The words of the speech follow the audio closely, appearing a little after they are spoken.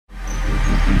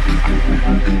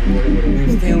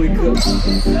Stanley Cook.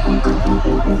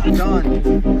 John.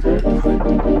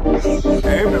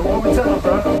 Hey man, what we tell him,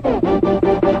 bro?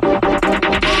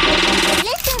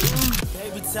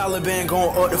 Baby Taliban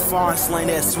going up the far and slang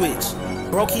that switch.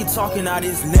 Bro, keep talking out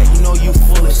his neck, you know you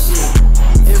full of shit.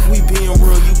 If we being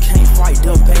real, you can't fight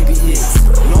them baby hits.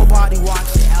 Nobody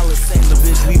watching Alice saying the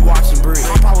bitch, we watching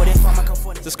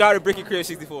Brick. Subscribe to Bricky Crib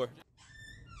 64.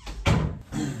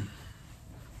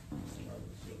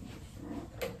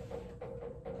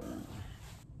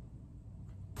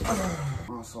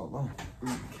 Oh, so long.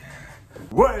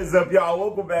 What is up, y'all?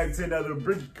 Welcome back to another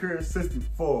Bricky Crib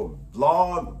 64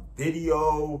 vlog,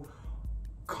 video,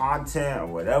 content, or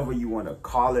whatever you want to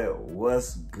call it.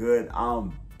 What's good?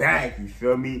 I'm back, you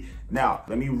feel me? Now,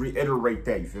 let me reiterate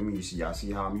that, you feel me? Y'all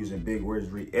see how I'm using big words,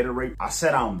 reiterate. I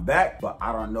said I'm back, but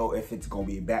I don't know if it's gonna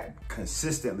be back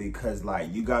consistently, because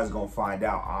like you guys gonna find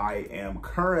out I am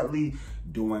currently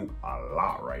doing a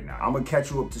lot right now. I'm gonna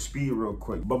catch you up to speed real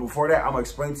quick. But before that, I'm gonna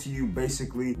explain to you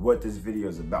basically what this video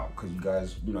is about. Cause you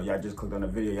guys, you know, y'all just clicked on the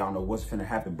video, y'all know what's finna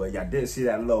happen, but y'all did see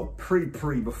that little pre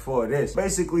before this.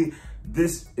 Basically,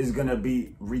 this is gonna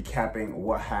be recapping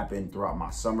what happened throughout my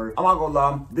summer. I'm not gonna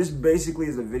lie, this basically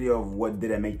is a video of what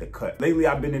didn't make the cut. Lately,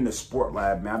 I've been in the sport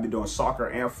lab, man. I've been doing soccer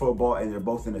and football, and they're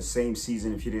both in the same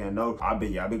season. If you didn't know, I've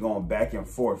been going back and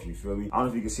forth, you feel me? I don't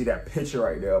know if you can see that picture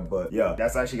right there, but yeah,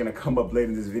 that's actually gonna come up later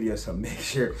in this video, so make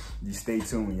sure you stay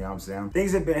tuned, you know what I'm saying?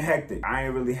 Things have been hectic. I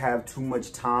ain't really have too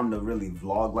much time to really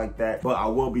vlog like that, but I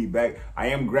will be back. I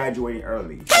am graduating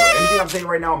early. So anything I'm saying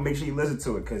right now, make sure you listen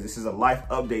to it, because this is a life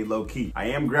update low key. I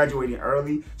am graduating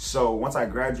early, so once I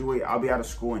graduate, I'll be out of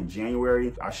school in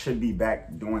January. I should be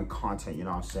back doing content, you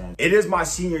know what I'm saying? It is my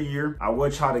senior year. I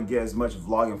will try to get as much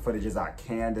vlogging footage as I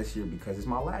can this year, because it's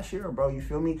my last year, bro, you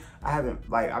feel me? I've been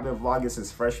vlogging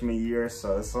since freshman year,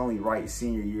 so it's only right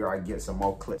senior year I get some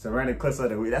more clips. So random clips of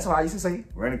the week. That's what I used to say.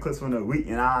 Random clips from the week,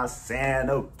 you know what I'm saying?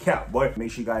 No cap, boy.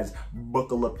 Make sure you guys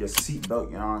buckle up your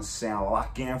seatbelt, you know what I'm saying?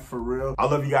 Lock in for real. I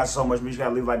love you guys so much. Make sure you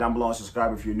guys leave a like down below and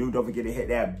subscribe if you're new. Don't forget to hit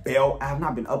that bell. I have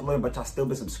not been uploading, but y'all still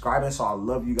been subscribing, so I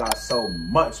love you guys so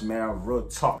much, man. Real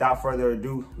talk. Without further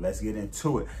ado, let's get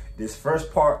into it. This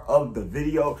first part of the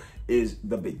video is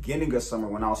the beginning of summer,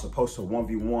 when I was supposed to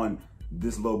 1v1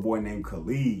 this little boy named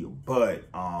Khalid, but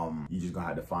you just gonna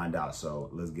have to find out, so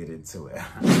let's get into it.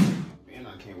 Man,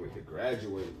 I can't wait to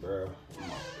graduate, bro. Oh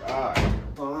my God.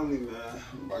 Finally, man.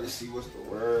 I'm about to see what's the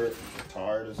word. I'm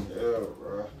tired as hell,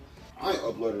 bro. I ain't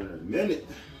uploaded in a minute,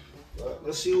 but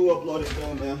let's see who uploaded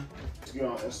though, man. Let's get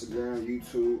on Instagram,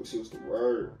 YouTube, see what's the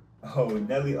word. Oh,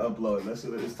 Nelly upload. Let's see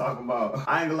what it's talking about.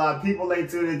 I ain't gonna lie, people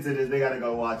ain't tuned into this. They gotta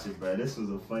go watch it, bro. This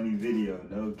was a funny video,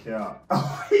 no cap.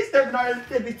 Oh, he's stepping on his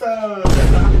 50 tons.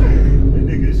 That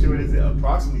nigga short is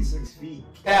approximately 6 feet.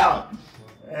 Cap.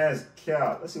 That's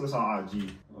cap. Let's see what's on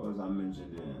IG. What was I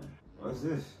mentioned in? What's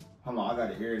this? Hold on, I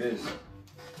gotta hear this.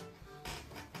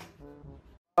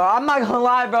 I'm not gonna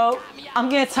lie, bro. I'm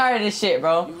getting tired of this shit,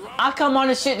 bro. I come on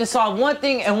this shit to solve one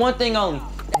thing and one thing only.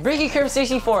 Bricky Crib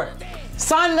 64.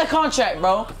 Sign the contract,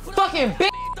 bro. Fucking bitch.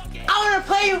 I wanna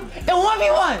play you in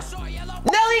 1v1.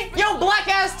 Nelly, yo black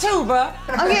ass too, bro.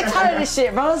 I'm getting tired of this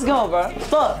shit, bro. Let's go, bro.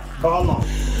 Fuck. Hold on.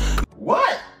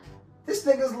 What? This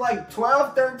nigga's like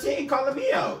 12, 13 calling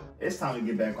me out. It's time to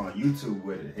get back on YouTube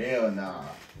with it. Hell nah.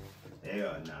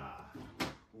 Hell nah.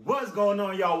 What's going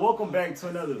on, y'all? Welcome back to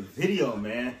another video,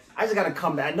 man. I just gotta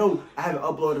come back. I know I haven't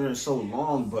uploaded in so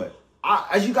long, but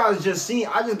as you guys just seen,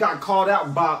 I just got called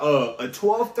out by a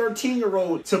 12,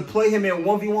 13-year-old to play him in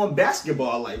 1v1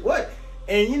 basketball. Like, what?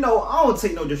 And you know, I don't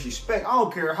take no disrespect. I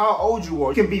don't care how old you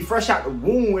are. You can be fresh out the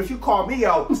womb. If you call me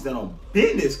out, it's still on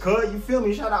business, cuz. You feel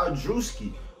me? Shout out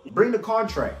Drewski. Bring the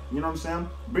contract. You know what I'm saying?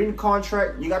 Bring the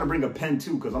contract. You gotta bring a pen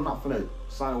too, cuz I'm not finna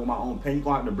sign it with my own pen. You're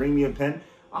gonna have to bring me a pen.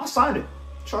 I'll sign it.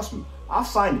 Trust me. I'll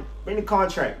sign it. Bring the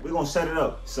contract. We're gonna set it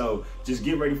up. So just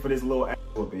get ready for this little ass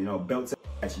whooping, you know, belt to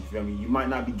ass, you feel me? You might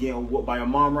not be getting whooped by your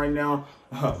mom right now,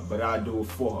 but I'll do it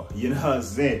for her. You know what I'm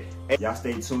saying? Hey, y'all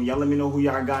stay tuned. Y'all let me know who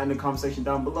y'all got in the comment section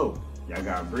down below. Y'all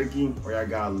got Bricky or y'all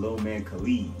got little man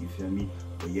Khalid, you feel me?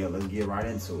 But yeah, let's get right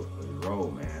into it. Let's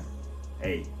roll, man.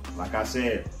 Hey, like I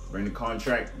said, bring the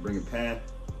contract, bring a pen,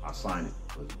 I'll sign it.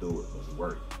 Let's do it. Let's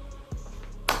work.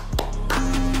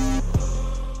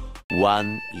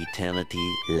 One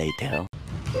eternity later.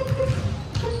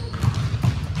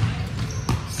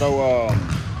 So,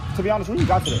 to be honest, when you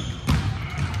got today?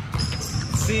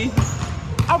 See,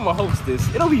 I'm a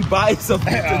hostess. It'll be biased of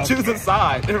to choose a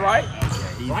side, right?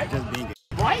 Okay, he's right? just being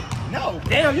Right? No.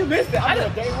 Damn, you missed it.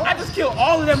 I just killed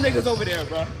all of them niggas over there,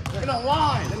 bro. In a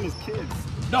line. Them is kids.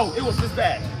 No, it was this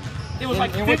bad. it was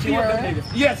like 50 of them niggas.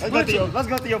 Yes, let's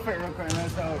go through your fit real quick, man.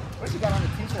 So, what you got on the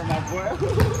t-shirt, my boy?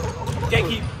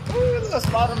 Gatekeep. Ooh, little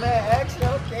Spider-Man action.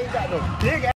 Okay, got the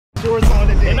big ass shorts on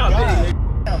today. They're not big,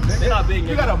 nigga. They're not big, nigga.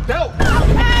 You got a belt.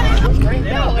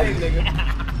 They're not big,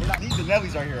 nigga. These the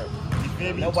Nellies right here. You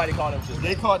feel me? Nobody called him shit.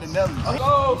 They called the Nellies.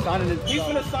 Oh, he's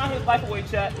finna sign his life away,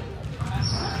 chat. He's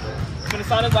finna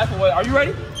sign his life away. Are you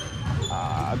ready?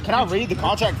 Can I read the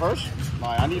contract first?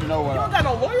 Like, I need to know what. You don't got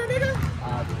no lawyer, nigga?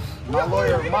 My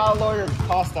lawyer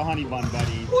cost a honey bun,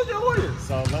 buddy. Who's your lawyer?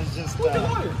 So let's just. Who's your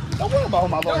lawyer? Don't worry about who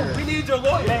my lawyer is. We need your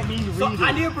lawyer. Let me read it.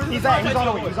 I need a He's on the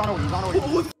way. He's on the way.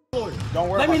 Who's the lawyer? Don't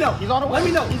worry. Let me know. He's on the way. Let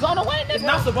me know. He's on the way. It's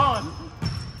not Savon.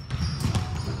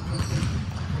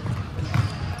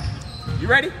 You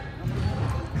ready?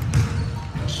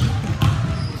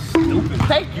 Stupid.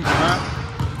 Thank you, man.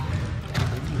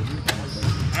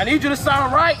 I need you to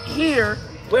sign right here.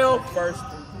 Well, first.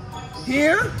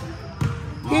 Here.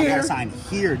 I gotta sign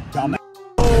here, dumbass.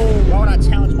 Why would I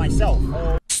challenge myself?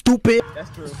 Stupid. That's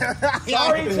true.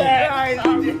 Sorry, Chad.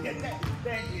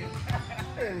 Thank you.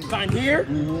 Sign here,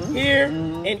 here,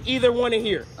 and either one in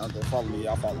here. Okay, follow me.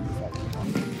 Y'all follow me.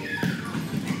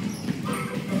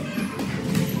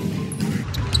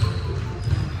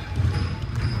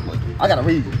 I gotta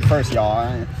read it first, y'all.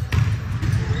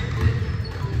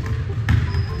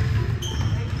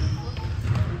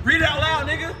 Read it out loud,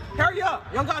 nigga. Hurry up.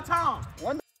 You don't got time.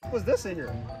 When the was this in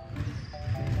here?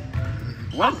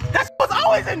 That's what's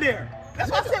always in there.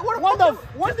 That's why I said, what the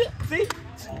fuck? See?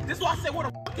 This is why I said, what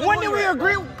the fuck? When did we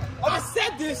agree? I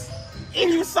said this,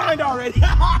 and you signed already.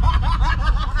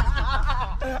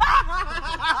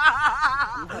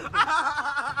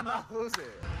 Who's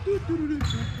it?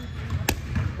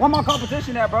 Where my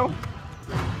competition at, bro?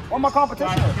 Where my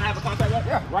competition? Can I have a contact rep?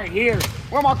 Yeah, right here.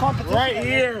 Where my competition? Right at,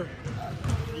 here.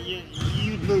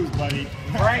 You lose, buddy.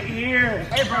 Right here.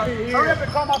 Hey, bro, hurry up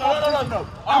and call my competition. No.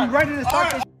 I'm ready to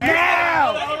start this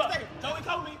now. Hold on. Don't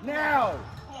call me. Now.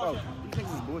 Bro, you think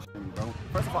this is bullshit, bro?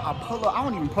 First of all, I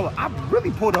don't even pull up. I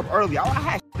really pulled up early. I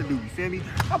had shit to do, you feel me?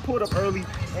 I pulled up early,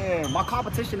 and my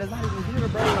competition is not even here,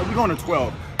 bro. We're going to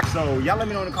 12. So, y'all let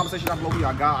me know in the comment section down below who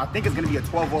y'all got. I think it's going to be a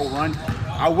 12-0 run.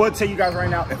 I will tell you guys right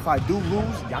now, if I do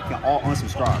lose, y'all can all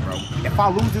unsubscribe, bro. If I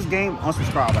lose this game,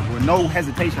 unsubscribe. Like, with no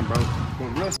hesitation, bro.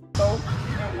 But real shit, though,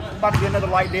 it's about to be another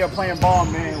light day of playing ball,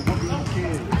 man. Whooping you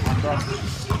kids, bro.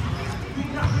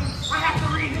 I have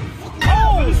to read it.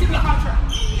 Oh, you see the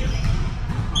contract.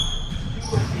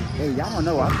 Hey, y'all don't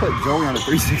know, I put Joey on a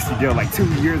 360 deal like 2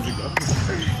 years ago.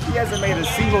 He hasn't made a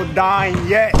single dime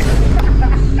yet.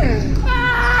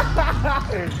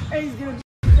 Hey, he's gonna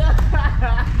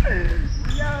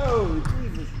Yo,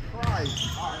 Jesus Christ.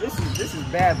 This is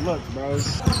bad looks, bro. Y'all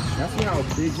see how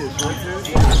big his shorts is?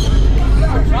 Hey,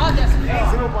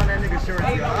 zoom up on that nigga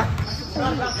shorts, y'all.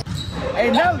 Hey,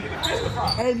 Nelly.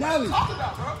 Hey, Nelly.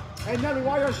 Hey, Nelly,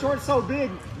 why your shorts so big,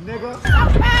 nigga?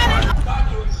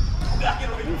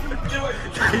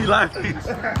 He laughing.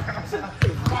 So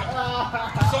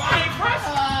I ain't fresh?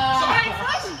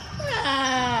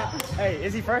 Hey,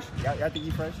 is he fresh? Y'all think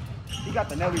he fresh? He got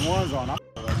the Nelly ones on.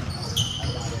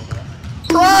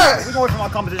 We're going for my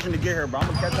competition to get here, bro. I'm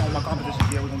gonna catch up with my competition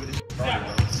here. We're gonna get this shit started,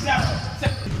 bro.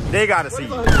 They gotta see.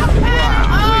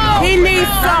 Wow. He needs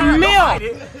some milk.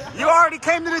 You already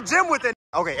came to the gym with it.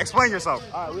 Okay, explain yourself.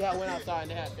 Alright, we went outside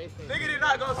and they had face paint. Nigga did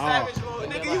not go savage mode.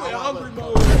 Nigga, you in hungry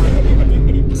mode.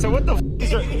 So what the f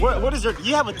is your, what is your,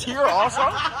 you have a tier also?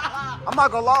 I'm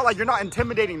not gonna lie, like you're not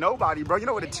intimidating nobody, bro. You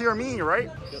know what a tier mean, right?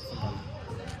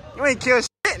 You ain't kill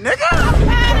shit, nigga.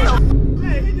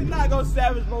 Man, he did not go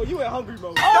savage mode. You in hungry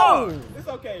mode. Oh! It's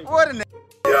okay. What a nigga.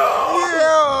 Yo!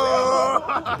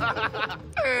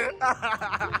 I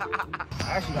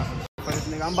actually got some shit for this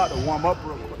nigga. I'm about to warm up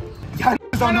real quick. Y'all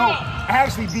niggas don't know. I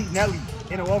actually beat Nelly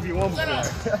in a 1v1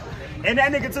 before. And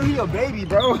that nigga too, he a baby,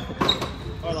 bro.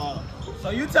 Hold on. So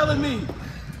you telling me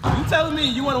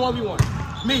you want a 1v1?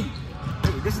 Me.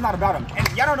 This is not about him. And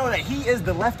y'all don't know that he is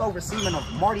the leftover semen of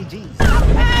Marty G's.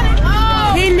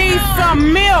 He needs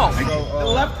some milk. The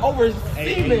leftover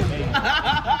semen.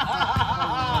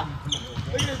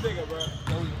 Look at this nigga, bro.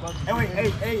 Hey, wait,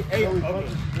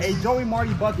 hey, Joey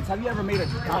Marty Buckets, have you ever made a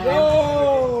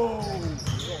Oh!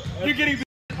 You're getting big.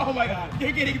 Oh my god,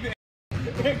 you're getting big.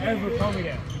 Ever told me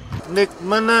that. Nick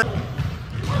Mana.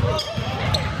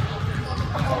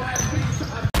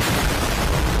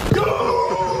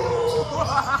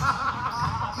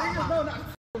 Niggas know not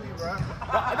to me, bro.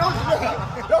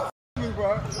 Don't me,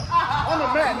 bro. On the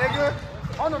mat, nigga.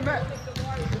 On the mat.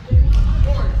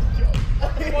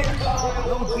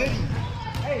 No diddy.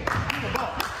 Hey, give the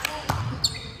ball.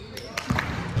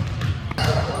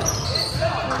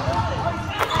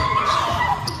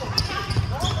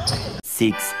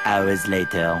 6 hours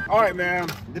later. All right, man.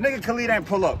 The nigga Khalid ain't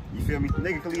pull up. You feel me? The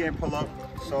nigga Khalid ain't pull up.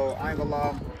 So I ain't gonna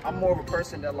lie. I'm more of a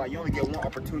person that like you only get one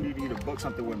opportunity to book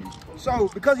something with me. So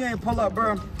because you ain't pull up,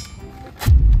 bro,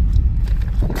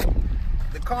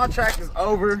 the contract is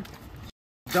over.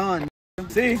 Done.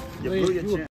 See? You blew your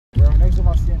chin. Bro, next time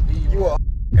I see him, you are.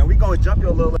 And we gonna jump you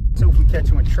a little too if we catch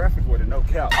you in traffic with it, no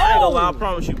cap. I ain't gonna lie, I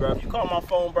promise you, bro. If you call my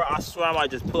phone, bro, I swear I might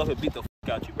just pull up and beat the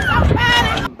out you, bro.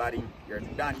 Buddy, you're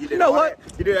done. You know what?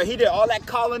 He did all that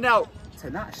calling out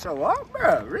to not show up,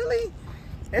 bro. Really?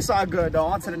 It's all good though.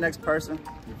 On to the next person.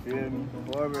 You feel me?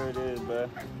 Whoever it is, bro.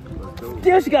 Let's do it.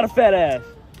 Still, she got a fat ass.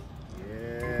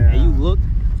 Yeah. And you look.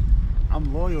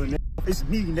 I'm loyal, nigga. It's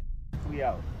me, nigga. We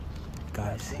out.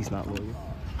 Guys, he's not loyal.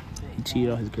 He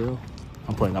cheated on his girl.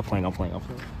 I'm playing.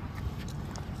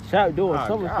 Shout doing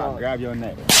something. I'll grab your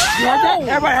neck. You heard that?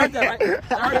 Everybody heard that, right? You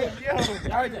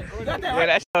heard that. You got that, right?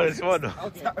 Yeah, that shit is fun though.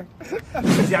 Okay.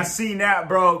 Y'all seen that,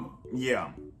 bro?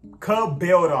 Yeah. Cub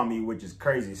bailed on me, which is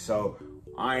crazy. So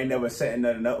I ain't never setting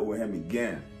nothing up with him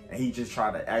again. And he just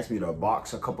tried to ask me to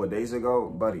box a couple of days ago.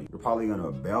 Buddy, you're probably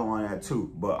gonna bail on that too.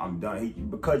 But I'm done.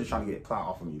 Because you're trying to get clout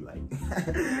off of me. Like,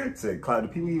 say clout. Do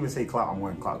people even say clout? I'm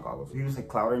wearing clout goggles. Do people say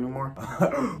clout anymore?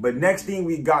 But next thing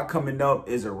we got coming up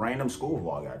is a random school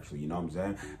vlog, actually. You know what I'm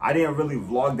saying? I didn't really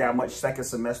vlog that much second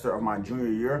semester of my junior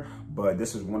year. But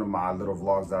this is one of my little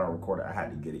vlogs that I recorded. I had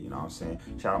to get it, you know what I'm saying?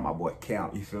 Shout out my boy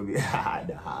Cam, you feel me? I had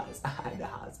the highs.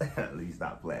 At least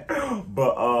not playing.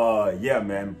 But yeah,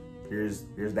 man. Here's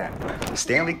that.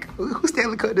 Stanley, who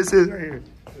Stanley cut this is right here?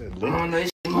 Hey, you know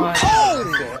what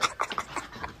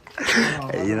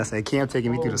I'm saying? Cam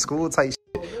taking me through the school type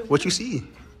shit. What you see?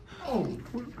 Oh,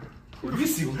 you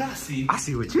see what I see. I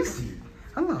see what you see.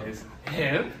 Hello. It's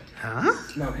him. Huh?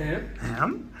 No, him.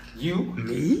 Him? You.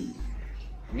 Me?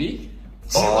 Me.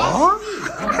 Oh.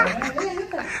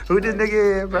 Who this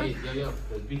nigga is, bro? Hey, yo,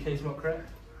 does BK smoke crack?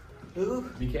 Who?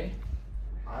 BK?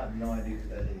 I have no idea who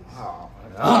that is.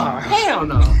 Oh, hell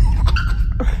no.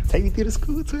 Take me through the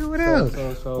school tour. What else?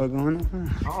 So, What going on?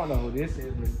 I don't know who this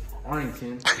is, but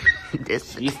Arlington.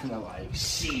 This. She smell like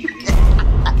shit.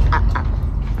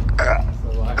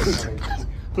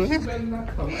 So you better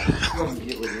not come out. You gonna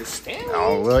get with this Stanley?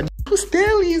 Oh, well, who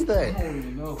Stanley is I that? don't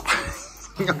even know.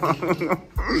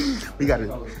 We got it.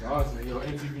 Yo,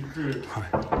 MTV crib.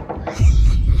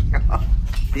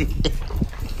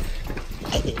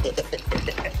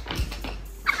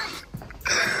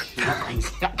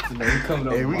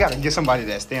 Hey, we gotta get somebody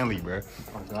that Stanley, bro. Oh,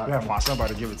 God. We gotta find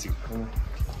somebody to give it to.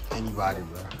 Anybody,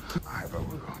 bro. All right, bro.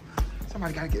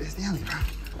 Somebody gotta get this Stanley, bro.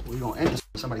 We gonna end this.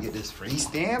 Somebody get this free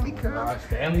Stanley, girl.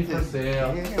 Stanley for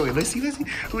sale. Yeah, wait, let's see.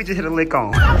 Who we just hit a lick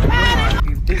on?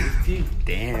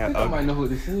 Damn. I might know who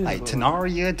this is. Like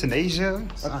Tenaria, Tanasia.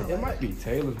 It might be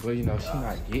Taylor's, but you know, she's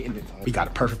not getting it. We got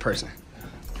a perfect person.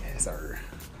 Yes, sir.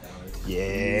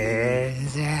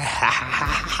 Yes.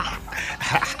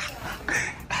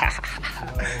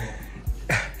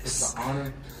 It's an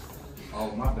honor.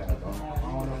 Oh, my bad, bro. I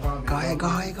don't know if I'm Go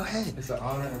ahead. It's an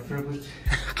honor and a privilege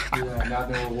to now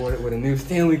been awarded with a new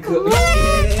Stanley Cup.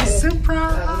 Yes,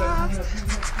 surprise.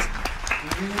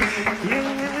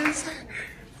 Yes.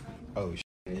 Oh,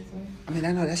 shit. I mean,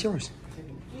 I know that's yours.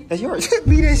 That's yours.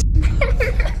 Be this.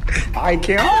 All right,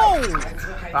 Kim. All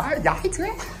right, y'all.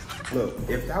 Look,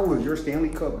 if that was your Stanley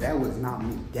Cup, that was not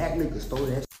me. That nigga stole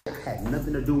that shit. Had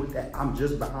nothing to do with that. I'm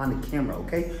just behind the camera,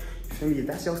 okay? You feel me? If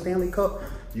that's your Stanley Cup,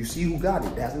 you see who got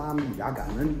it. That's not me. I got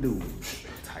nothing to do with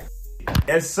it.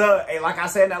 Yes, sir. Hey, like I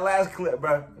said in that last clip,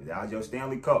 bro, if that was your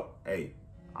Stanley Cup, hey,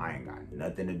 I ain't got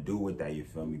nothing to do with that, you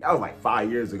feel me? That was like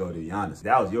 5 years ago, to be honest.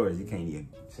 That was yours. You can't even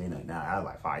say nothing now. That was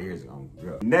like 5 years ago.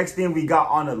 Girl. Next thing we got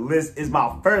on the list is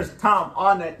my first time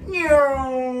on the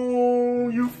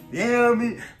you feel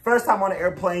me? First time on an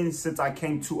airplane since I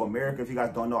came to America. If you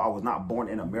guys don't know, I was not born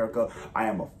in America. I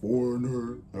am a foreigner.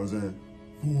 You know what I'm saying?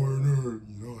 Foreigner.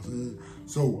 You know what I'm saying?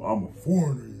 So I'm a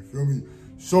foreigner. You feel me?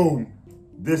 So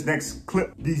these next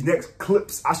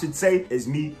clips, I should say, is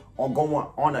me on going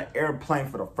on an airplane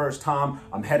for the first time.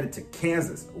 I'm headed to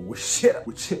Kansas. Wichita.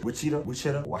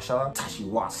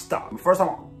 First time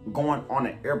I'm going on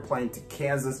an airplane to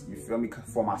Kansas, you feel me,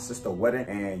 for my sister's wedding.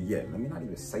 And yeah, let me not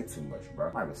even say too much, bro.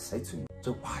 I'm not even say too much.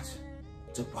 Just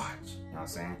watch. You know what I'm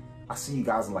saying? I'll see you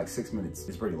guys in like 6 minutes.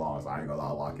 It's pretty long, so I ain't gonna lie,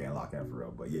 lock in for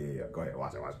real. But yeah, go ahead,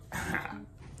 watch it.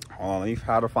 Hold on, let me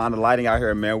try to find the lighting out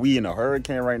here, man. We in a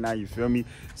hurricane right now, you feel me?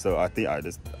 So I think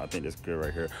that's good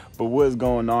right here. But what's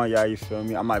going on, y'all, you feel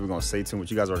me? I'm not even gonna say too much.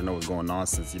 You guys already know what's going on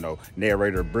since, you know,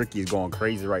 narrator Bricky is going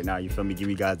crazy right now, you feel me? Give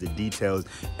you guys the details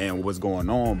and what's going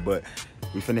on. But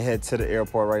we finna head to the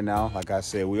airport right now. Like I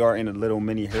said, we are in a little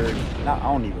mini hurricane. I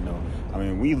don't even know. I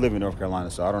mean, we live in North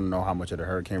Carolina, so I don't know how much of the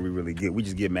hurricane we really get. We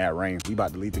just get mad rain. We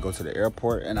about to leave to go to the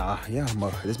airport, and yeah,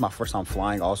 this is my first time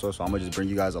flying also, so I'm gonna just bring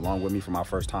you guys along with me for my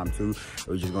first time too.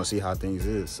 We're just gonna see how things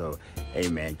is. So, hey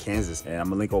man, Kansas, and I'm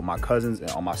gonna link up with my cousins and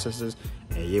all my sisters,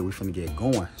 and yeah, we finna get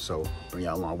going. So bring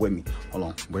y'all along with me. Hold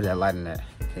on, where's that lighting at?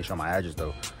 Can't show my address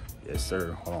though. Yes,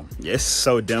 sir. Hold on. Yes,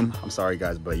 so dim. I'm sorry,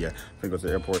 guys, but yeah, I'm gonna go to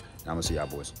the airport, and I'm gonna see y'all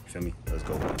boys. You feel me? Let's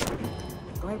go.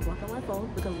 Go ahead, block out my phone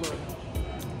because look.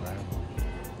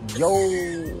 Yo,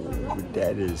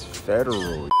 that is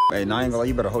federal. Hey, now I ain't gonna lie,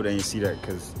 you better hope they ain't see that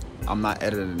because I'm not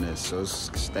editing this, so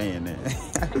it's staying there.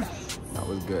 That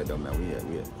was good though, man. We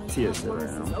had TSA right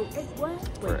now. Oh,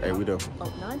 what? Hey, we do.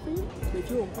 Oh, 9 for you? But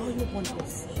you only want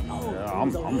this. Oh, yeah,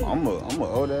 I'm a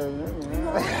old ass.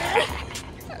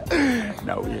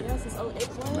 No, yeah.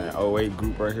 Man, 08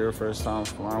 group right here, first time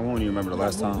flying. I won't even remember the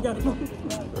last time.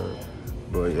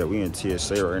 But yeah, we in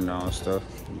TSA right now and stuff.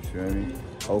 You feel me?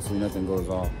 Hopefully nothing goes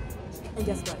off. And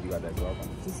guess what? You got that glove on?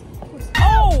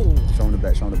 Oh! Show them the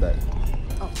back, show them the back.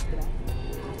 Oh,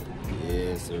 good.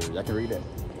 Yes, sir. Y'all can read that.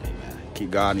 Hey, man.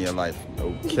 Keep God in your life.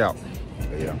 No cap.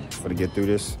 But yeah, for to get through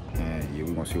this, and yeah,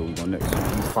 we're gonna see what we're going next.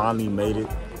 We finally made it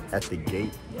at the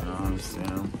gate. You know what I'm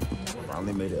saying?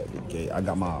 Finally made it at the gate. I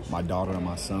got my daughter and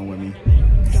my son with me.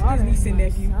 Daughter,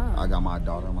 nephew. I got my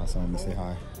daughter and my son with me. Say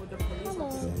hi.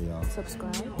 Say y'all.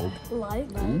 Subscribe, Oh. like,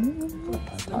 and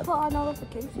put on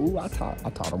notifications. Ooh, I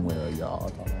taught them well,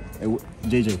 y'all. Hey,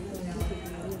 JJ.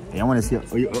 Hey, I want to see.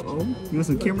 You want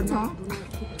some camera time?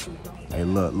 Hey,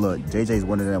 look. JJ's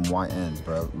one of them YNs,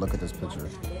 bro. Look at this picture.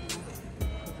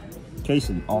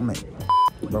 Casey, oh man,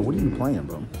 bro, what are you playing,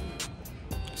 bro?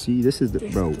 See, this is the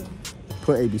bro.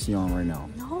 Put ABC on right now.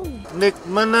 No. Nick,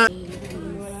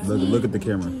 look at the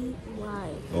camera.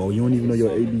 Oh, you don't even know your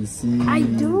ABC. I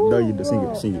do. No, you do. Sing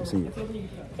it.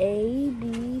 A,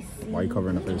 B, C. Why are you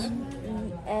covering the face? E,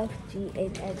 F, G,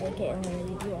 H, I, J, K, L, M, N,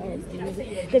 O, P, Q, R, S, T, U, V,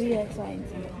 W, X, Y, and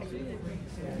Z.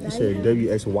 You said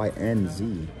W, X, Y, and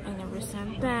Z. I never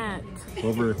said that.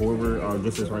 Whoever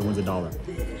gets this right wins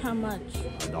 $1. How much?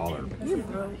 $1. You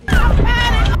broke.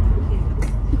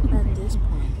 At this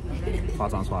point.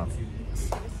 5 times 5.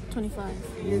 25.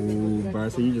 Ooh, bro,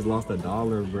 so you just lost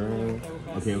 $1, bro.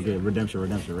 Okay, redemption,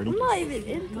 ready? I'm not even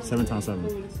in. 7 times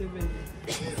 7.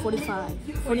 45,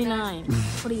 49,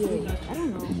 48. I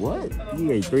don't know. What? You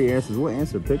gave 3 answers. What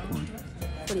answer? Pick one.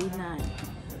 49.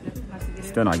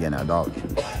 Still not getting that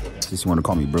 $1. Just want to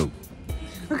call me broke.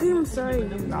 Okay, I'm sorry.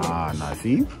 Nah,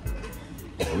 see?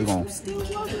 We gon'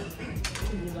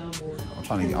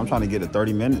 I'm trying to get to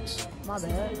 30 minutes. My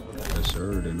bad. Yes,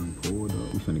 sir. Then I'm pulled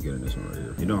up. We finna get in this one right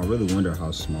here. You know, I really wonder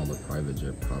how small the private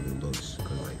jet probably looks.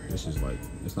 Cause like, this is like,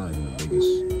 it's not even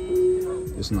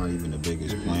the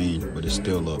biggest plane, but it's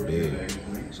still up big.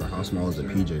 So how small is the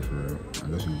PJ for real? I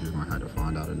guess we just might have to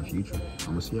find out in the future. I'm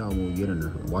gonna see how when we get in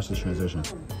there. Watch this transition.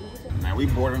 Man, we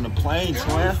boarding the plane,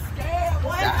 twin.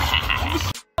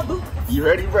 You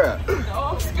ready, bro?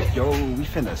 Yo, we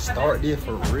finna start there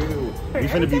for real. We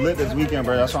finna be lit this weekend,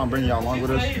 bro. That's why I'm bringing y'all along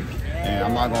with us. And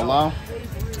I'm not gonna lie,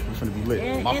 we finna be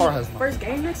lit. My heart has first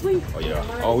game next week. Oh yeah.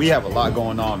 Oh, we have a lot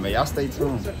going on, man. Y'all stay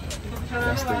tuned.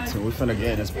 Y'all stay tuned. We finna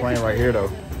get in this plane right here, though.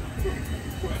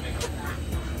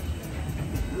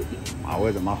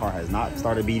 My heart has not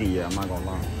started beating yet. I'm not gonna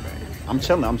lie. I'm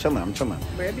chilling. Bro,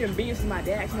 I've been beating since my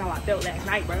dad asked me how I felt last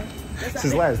night, bro.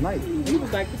 Since last night. He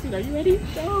was like, Christina, are you ready?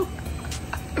 No.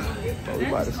 Oh, we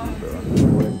about to see, bro.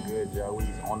 Doing good, y'all. We's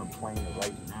on the plane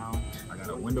right now. I got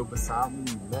a window beside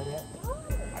me. You know that?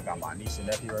 I got my niece and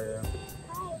nephew right here.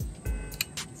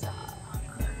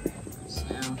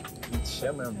 Sam, you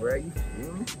chilling, bro. You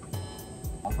feel me?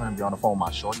 I'm gonna be on the phone with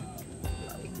my shorty.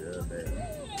 Good, baby.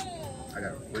 I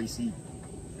got a free seat.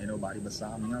 Ain't nobody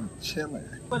beside me. I'm chilling.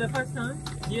 For the first time?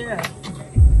 Yeah.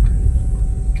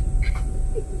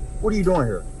 What are you doing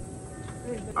here?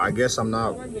 I guess I'm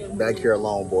not back here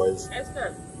alone, boys.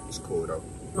 It's cool though.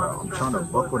 I'm trying to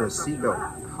buckle the seatbelt.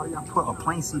 How do y'all put a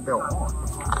plane seatbelt on?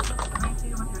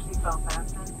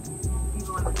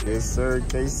 Yes, sir,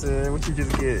 Casey. What you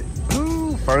just get?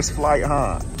 Ooh, first flight,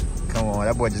 huh? Come on,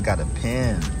 that boy just got a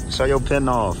pin. Show your pin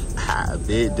off. Ha,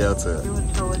 big Delta.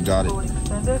 Got it.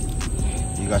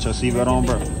 You got your seatbelt on,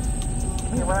 bro?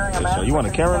 Okay, so you want a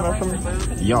cameraman for me?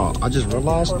 Y'all, I just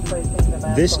realized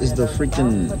this is the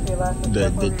freaking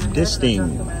this thing.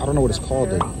 I don't know what it's called,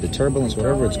 the turbulence,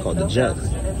 whatever it's called, the jet.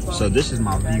 So this is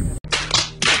my view.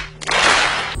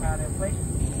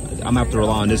 I'm gonna have to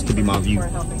rely on this to be my view.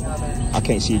 I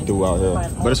can't see through out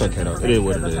here, but it's okay though. It is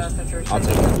what it is. I'll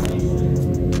take it.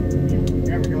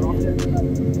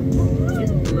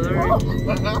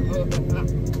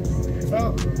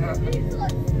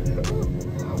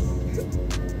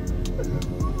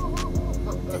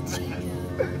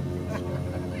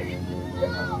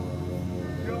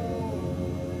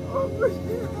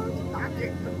 I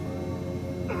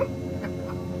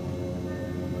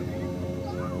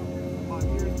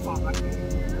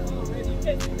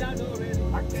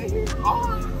can't hear.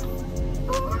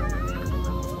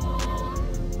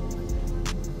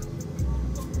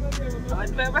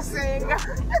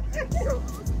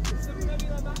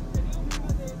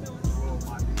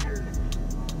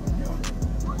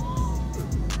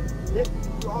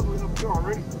 You all the way up here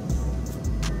already?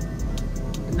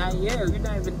 Not yet. You're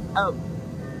not even up.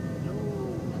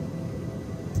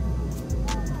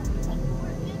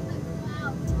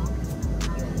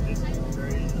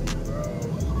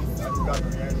 Got the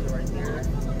reaction right there.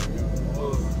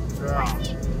 Oh, girl,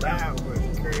 that was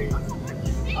crazy.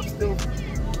 I'm still.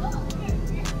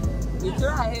 You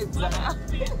try it, Zara.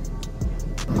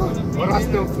 But I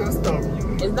still feel stuff.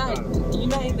 It's not. You're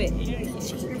not even.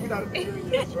 We're not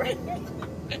experience, right?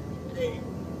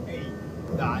 Hey,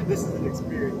 nah, this is an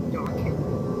experience. Y'all can't.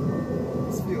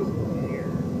 This feels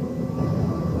weird.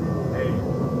 Hey,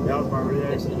 that was my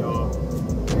reaction, y'all.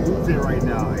 Moved it right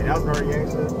now. Hey, that was my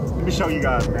reaction. Let me show you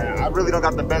guys, man. I really don't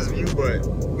got the best view, but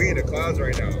we in the clouds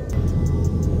right now.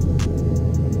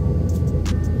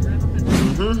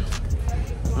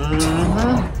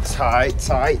 Tight,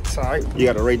 tight, tight. You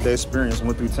gotta rate the experience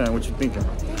 1 through 10. What you thinking?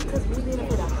 Because we didn't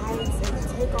put a heights and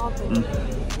takeoff, and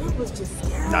it was just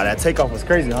scary. Nah, that takeoff was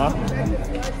crazy, huh?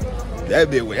 That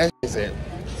bit with that shit said.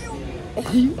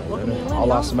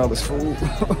 All I smell is food.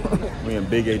 We in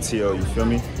big ATO, you feel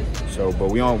me? So, but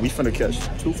we finna catch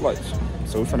 2 flights.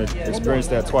 So we finna experience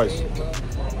that twice.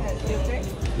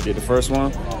 We did the first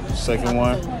one, second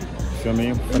one. Feel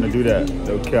me? Finna do that.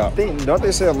 No cap. Don't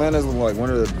they say Atlanta's like one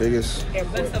of the biggest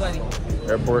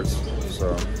airports?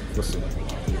 So we'll see.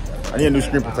 I need a new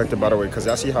screen protector, by the way, because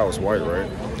I see how it's white,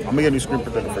 right? I'm gonna get a new screen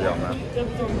protector for y'all, man.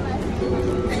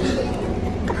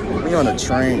 We on a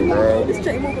train, bro. This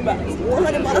train moving about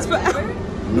 100 miles per hour.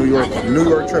 New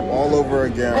York trip all over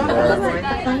again, bro.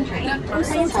 I'm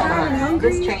so tired and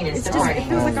hungry. It feels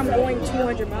like I'm going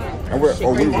 200 miles.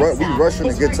 And we rushing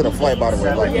to get to the flight, by the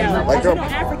way. Like we're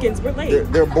not Africans, we're late.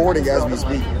 They're boarding as we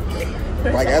speak.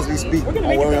 Like as we speak,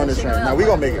 we're on this train. Now we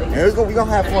gonna make it. And we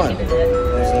gonna have fun.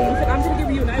 I'm gonna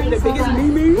give you the biggest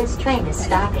meme. This train is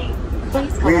stopping.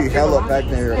 We hella back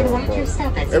there,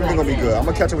 everything gonna be good. I'm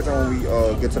gonna catch up with them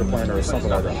when we get to the plane or something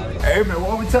like that. Hey man,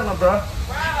 what we telling, bro?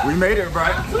 We made it,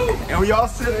 right? And we all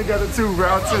sitting together too,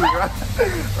 round 2, right?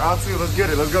 Round 2, let's get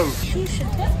it, let's go.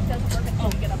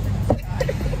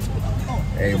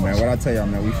 Hey man, what I tell y'all,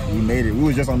 man, we made it. We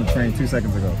was just on the train 2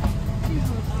 seconds ago.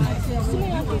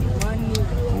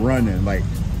 Running, like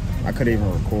I couldn't even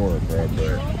record, bro,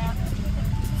 but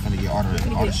I'm gonna get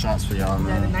all the shots for y'all,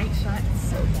 man. The night shots.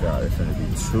 So y'all, it's gonna be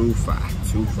too far.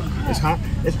 It's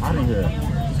hot in here.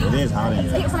 It is hot in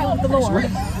here. It's like with the Lord.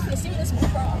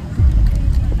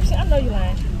 I know you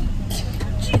lying.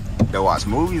 They watch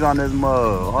movies on this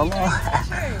mug. Hold on.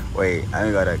 Wait, I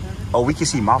ain't gotta. Oh, we can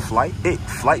see my flight.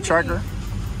 Flight tracker.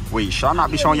 Wait, should I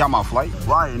not be showing y'all my flight?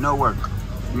 Why ain't no work?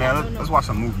 Man, let's watch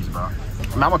some movies, bro. I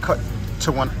mean, I'm gonna cut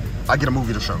to one. I get a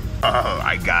movie to show. Oh,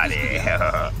 I got it.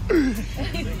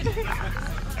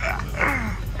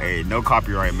 Hey, no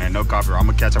copyright, man. No copyright. I'm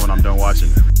gonna catch up when I'm done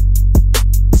watching.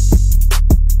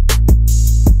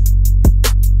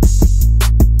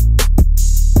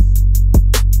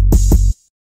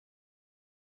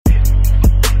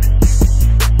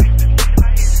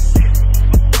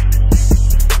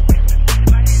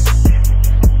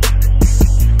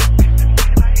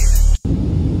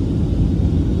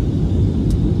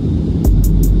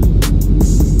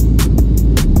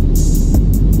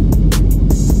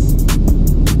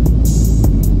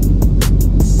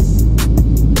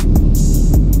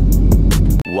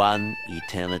 One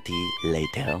eternity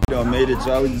later. Y'all made it,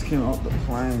 y'all. We just came off the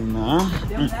plane, man.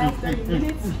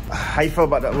 How you feel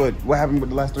about that? What happened with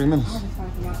the last 3 minutes?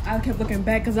 I kept looking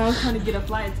back because I was trying to get a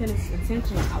flight attendant's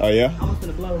attention. Oh yeah? I was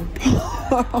gonna blow.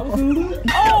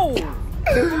 Oh!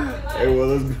 Hey,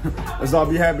 well, let's all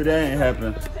be happy that ain't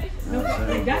happened.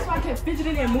 That's why I kept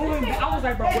fidgeting and moving. I was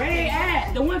like, bro, where they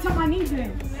at? The one time I need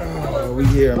them. Oh, we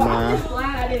here, man.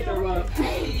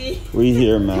 We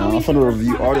here, man. I'm finna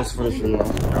review all this footage for y'all.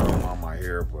 I don't know my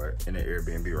hair, but in the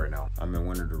Airbnb right now. I'm in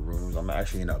one of the rooms. I'm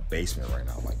actually in a basement right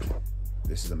now. Like,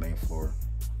 this is the main floor,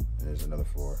 and there's another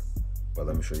floor. But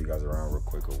let me show you guys around real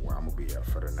quick of where I'm gonna be at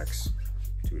for the next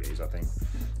 2 days, I think.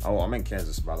 Oh, I'm in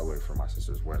Kansas, by the way, for my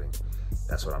sister's wedding.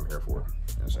 That's what I'm here for. You know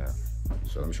what I'm saying?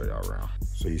 So let me show y'all around.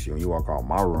 So you see when you walk out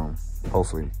my room,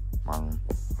 hopefully my room,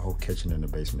 a whole kitchen in the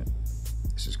basement.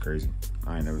 This is crazy.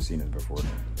 I ain't never seen this before.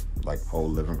 Like whole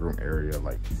living room area,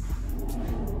 like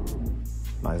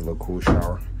nice little cool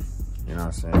shower. You know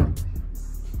what I'm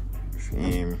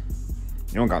saying?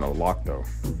 You don't got no lock though.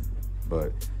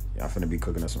 But yeah, I'm finna be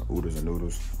cooking us some oodles and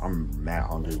noodles. I'm mad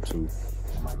hungry too.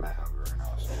 I'm like mad hungry right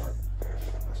now. So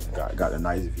like, got a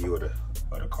nice view of the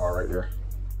car right there.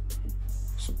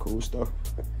 Some cool stuff.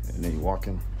 And then you walk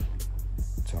in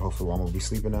to hopefully where I'm gonna be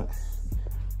sleeping at.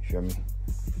 You feel me?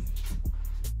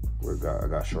 I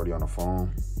got Shorty on the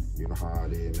phone. You know how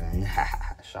it is, man.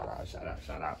 Shout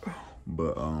out.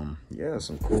 But yeah,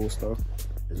 some cool stuff.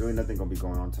 There's really nothing gonna be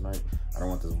going on tonight. I don't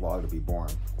want this vlog to be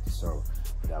boring. So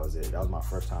that was it. That was my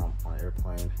first time on an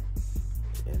airplane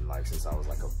in like since I was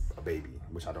like a baby,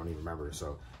 which I don't even remember.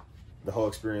 So the whole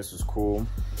experience was cool.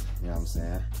 You know what I'm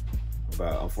saying?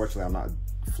 But unfortunately, I'm not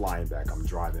flying back. I'm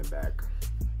driving back.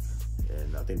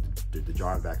 And I think the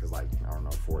drive back is like, I don't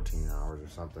know, 14 hours or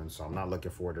something. So I'm not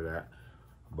looking forward to that.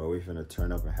 But we finna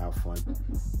turn up and have fun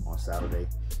on Saturday.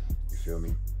 You feel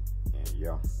me? And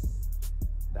yeah,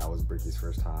 that was Bricky's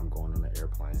first time going on the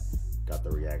airplane. Got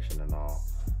the reaction and all.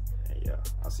 And yeah,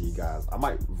 I'll see you guys. I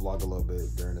might vlog a little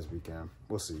bit during this weekend.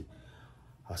 We'll see.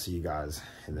 I'll see you guys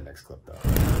in the next clip though.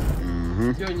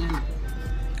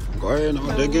 Go ahead, no,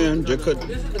 again. Just cause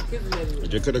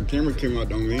the camera came out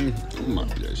don't mean. Oh my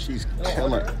God, she's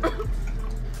killing.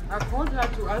 I called her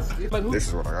to ask if, but this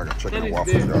is what I got, chicken and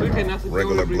waffles, y'all.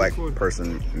 Regular black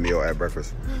person meal at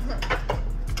breakfast.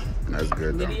 That's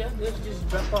good though. just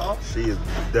drop her off. She is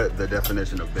the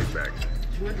definition of big bag.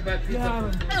 She went to buy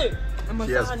pizza. Hey,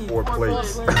 she has 4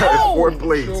 plates. Oh, 4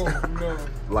 plates. No.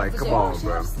 Like, come on,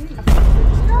 bro.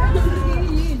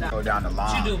 Go down the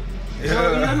line. She do.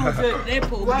 They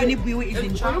put guinea pig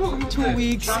in 2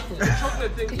 weeks.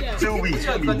 2 weeks.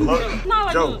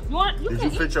 Joe, did you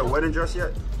fit your wedding dress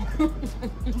yet?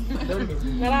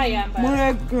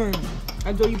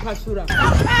 I told you pass through that.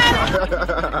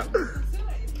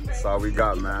 That's all we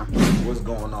got, man. What's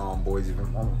going on, boys? Even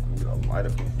get a light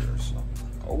up in here. So,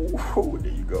 oh,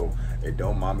 there you go. Hey,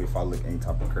 don't mind me if I look any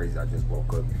type of crazy. I just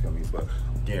woke up, you feel me? But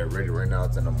I'm getting ready right now.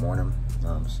 It's in the morning. You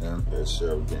know what I'm saying? Yes,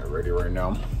 sir. We're getting ready right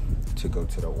now to go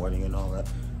to the wedding and all that.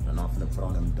 And I'm finna put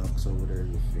on them dunks over there.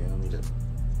 You feel me?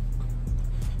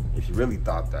 If you really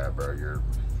thought that, bro, you're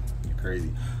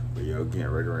crazy. But yo, getting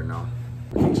ready right now.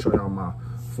 I'm showing y'all my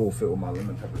full fit with my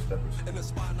lemon pepper steppers. In the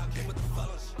spot, I came with the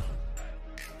fellas.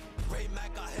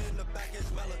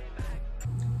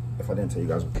 If I didn't tell you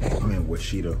guys, I'm in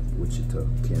Wichita,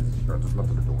 Kansas, bro. There's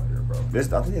nothing to do in here, bro. I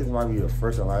think this might be the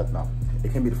first and last. No,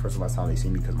 it can be the first and last time they see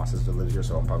me because my sister lives here,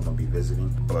 so I'm probably gonna be visiting.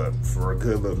 But for a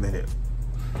good little minute,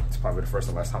 it's probably the first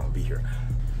and last time I'll be here.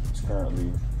 It's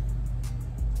currently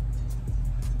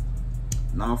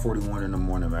 9:41 in the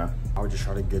morning, man. I was just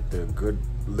trying to get the good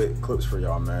lit clips for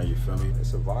y'all, man. You feel me?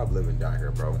 It's a vibe living down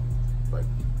here, bro. Like,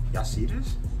 y'all see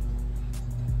this?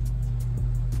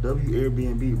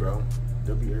 Airbnb, bro.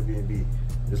 Airbnb.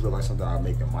 This look like something I'd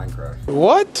make in Minecraft.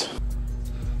 What?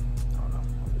 I don't know.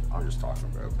 I'm just talking,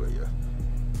 bro. But yeah.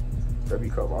 W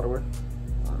cup all the way?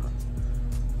 I don't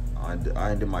know.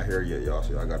 I ain't did my hair yet, y'all.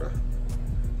 So I gotta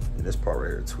do this part right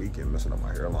here, tweaking, messing up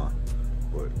my hairline.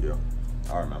 But yeah.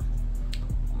 Alright, man.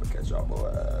 I'm gonna catch y'all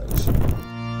boys.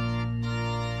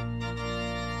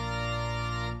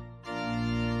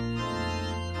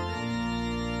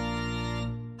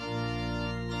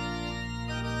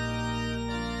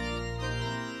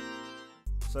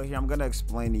 So here I'm gonna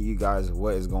explain to you guys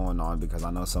what is going on because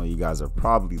I know some of you guys are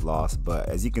probably lost, but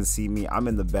as you can see me, I'm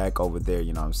in the back over there,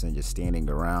 you know what I'm saying, just standing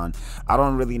around. I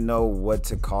don't really know what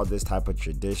to call this type of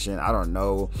tradition. I don't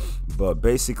know, but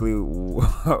basically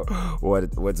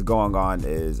what's going on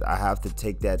is I have to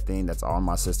take that thing that's on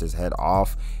my sister's head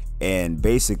off, and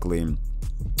basically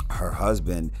her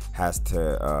husband has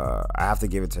to I have to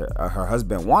give it to her. Her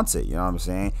husband wants it, you know what I'm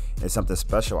saying? It's something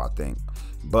special, I think.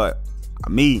 But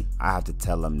me, I have to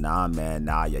tell him, nah, man,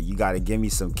 nah, yeah, you gotta give me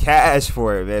some cash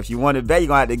for it, man. If you want to bet, you're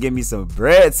gonna have to give me some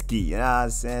bread ski, you know what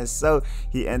I'm saying? So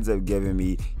he ends up giving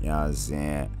me, you know what I'm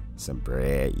saying, some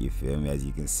bread, you feel me? As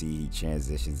you can see, he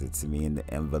transitions it to me in the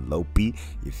envelope, you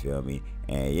feel me?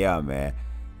 And yeah, man,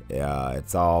 yeah,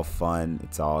 it's all fun.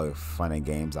 It's all fun and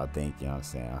games, I think, you know what I'm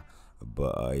saying?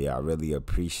 But yeah, I really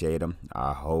appreciate them.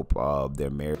 I hope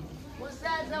they're married. What's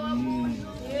that?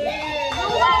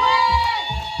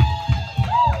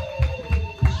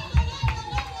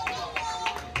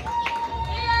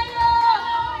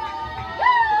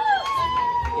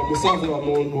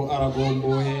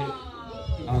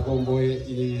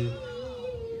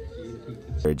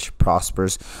 Marriage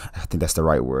prospers. I think that's the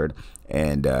right word.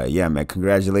 And yeah, man,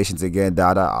 congratulations again,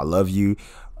 Dada. I love you.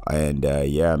 And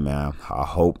yeah, man, I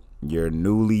hope your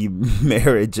newly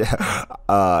marriage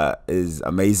is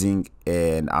amazing,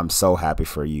 and I'm so happy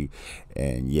for you.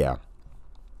 And yeah,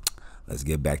 let's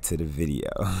get back to the video.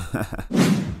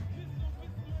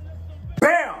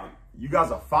 You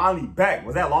guys are finally back.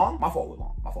 Was that long? My fault was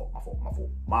long.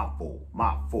 My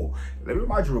fault. Let me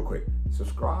remind you real quick.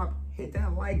 Subscribe, hit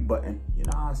that like button. You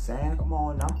know what I'm saying? Come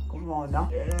on now.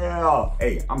 Yeah.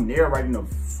 Hey, I'm narrating a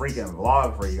freaking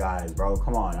vlog for you guys, bro.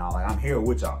 Come on now. Like, I'm here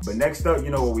with y'all. But next up,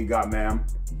 you know what we got, man.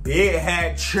 Big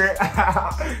hat trick.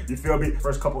 You feel me?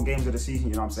 First couple games of the season,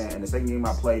 you know what I'm saying? And the second game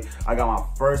I played, I got my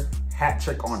first hat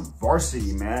trick on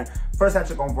varsity, man. First hat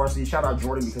trick on varsity. Shout out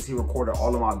Jordan because he recorded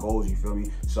all of my goals, you feel me?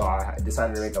 So I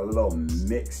decided to make a little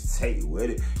mixtape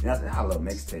with it. You know, I love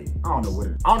mixtape. I don't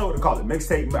know what to call it.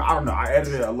 Mixtape, I don't know. I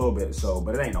edited it a little bit, so,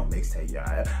 but it ain't no mixtape,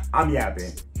 y'all. I'm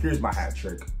yapping. Here's my hat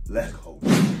trick. Let's go.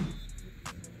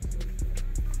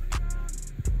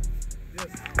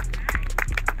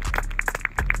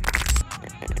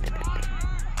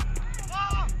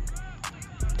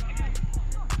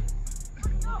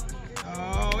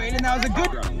 That was a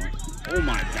good one. Oh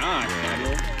my God,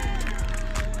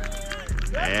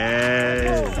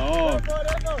 Hey.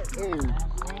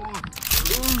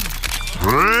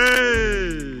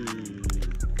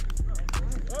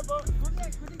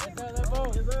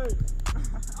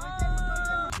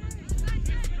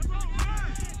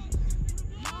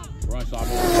 Run,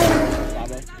 Sabo.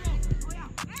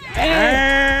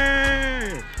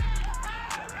 Hey.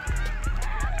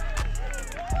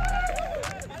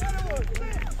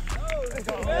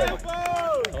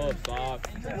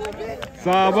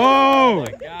 Sabo! Oh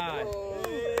my God.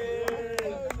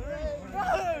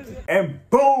 And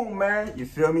boom, man. You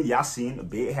feel me? Y'all seen a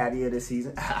big hattie of this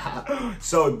season.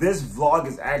 So this vlog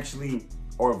is actually,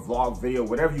 or vlog video,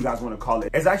 whatever you guys want to call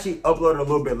it. It's actually uploaded a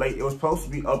little bit late. It was supposed to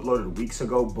be uploaded weeks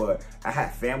ago, but I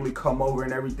had family come over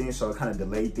and everything, so it kind of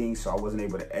delayed things, so I wasn't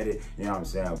able to edit. You know what I'm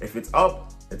saying? If it's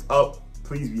up, it's up.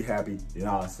 Please be happy. You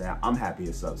know what I'm saying? I'm happy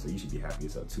it's up, so you should be happy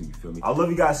it's up too. You feel me? I love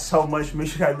you guys so much. Make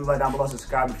sure you guys leave a like down below,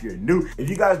 subscribe if you're new. If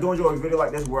you guys do enjoy a video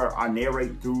like this where I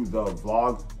narrate through the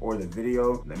vlog or the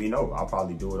video, let me know. I'll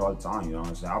probably do it all the time. You know what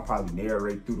I'm saying? I'll probably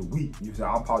narrate through the week. You know,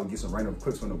 I'll probably get some random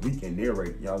clips from the week and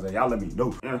narrate. You know what I'm saying? Y'all let me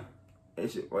know. Yeah.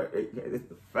 This shit, this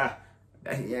the fact.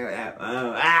 Hey,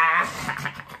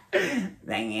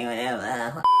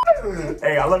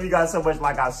 I love you guys so much.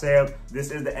 Like I said,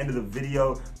 this is the end of the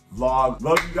video vlog.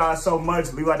 Love you guys so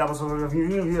much. Leave a like down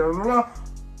below.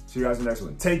 See you guys in the next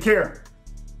one. Take care.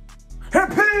 And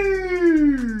peace.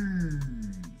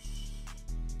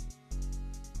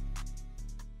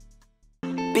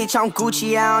 Bitch, I'm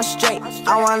Gucci, I'm straight.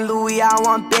 I want Louis, I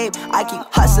want babe. I keep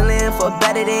hustling for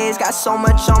better days. Got so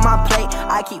much on my plate.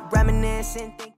 I keep reminiscing.